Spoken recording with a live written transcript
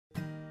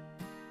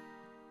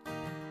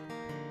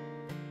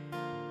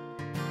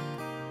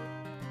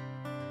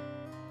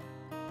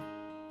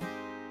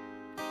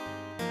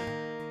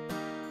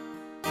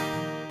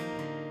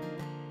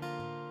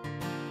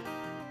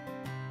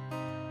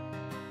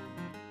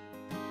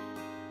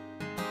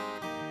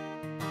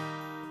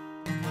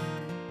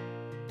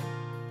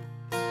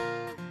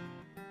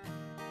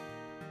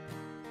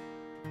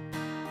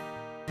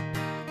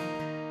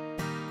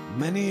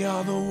Many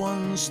are the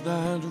ones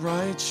that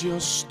write your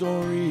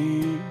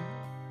story.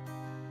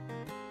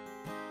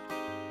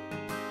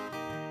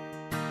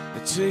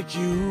 They take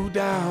you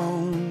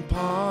down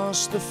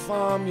past the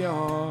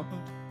farmyard.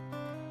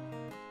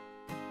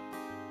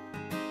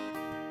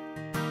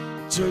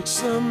 Takes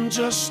them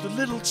just a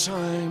little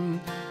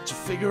time to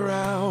figure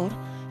out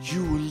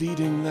you were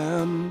leading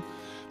them,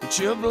 but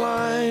you're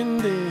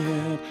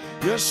blinded,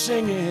 you're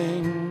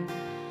singing.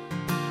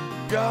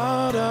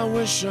 God, I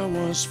wish I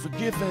was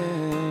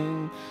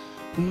forgiving.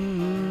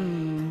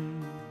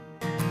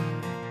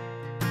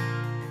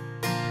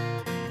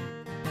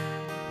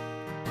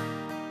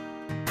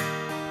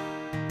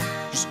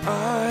 'Cause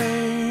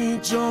I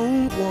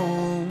don't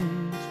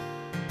want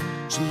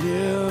to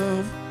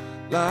live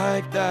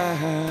like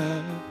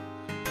that.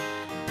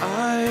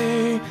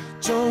 I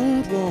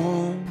don't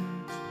want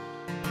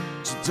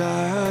to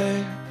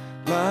die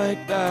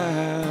like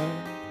that.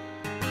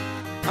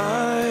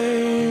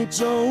 I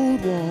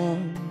don't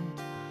want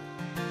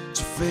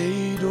to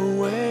fade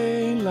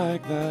away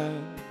like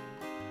that.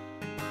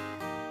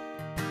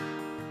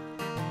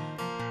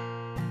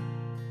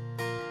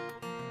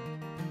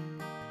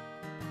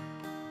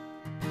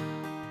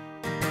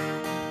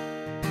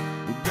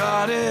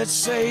 God, it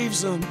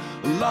saves them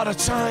a lot of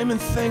time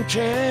and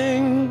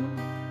thinking.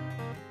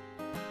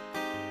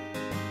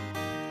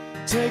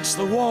 Takes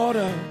the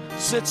water,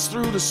 sits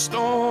through the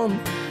storm,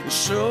 and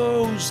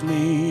shows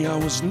me I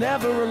was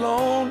never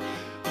alone.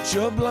 But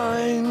you're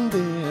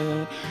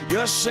blinded,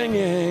 you're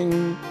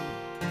singing.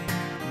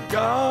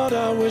 God,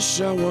 I wish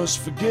I was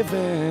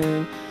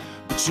forgiving,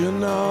 but you're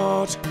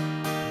not.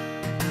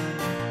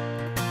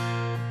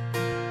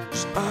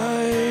 'Cause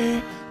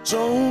I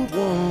don't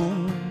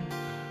want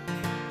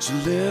to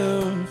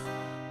live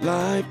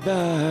like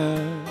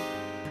that.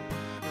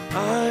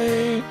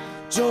 I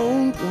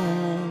don't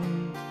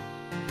want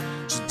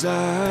to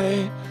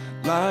die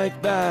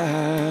like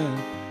that.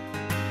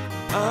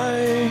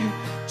 I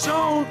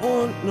don't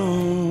want no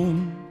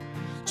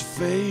to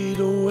fade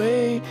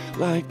away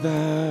like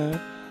that.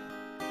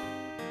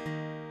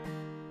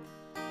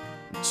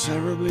 I'm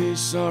terribly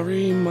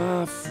sorry,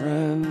 my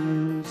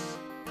friends.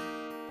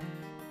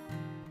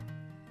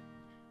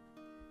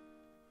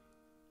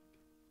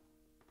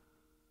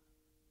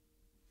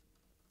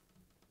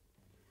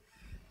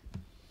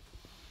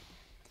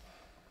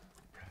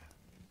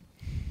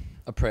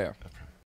 A prayer.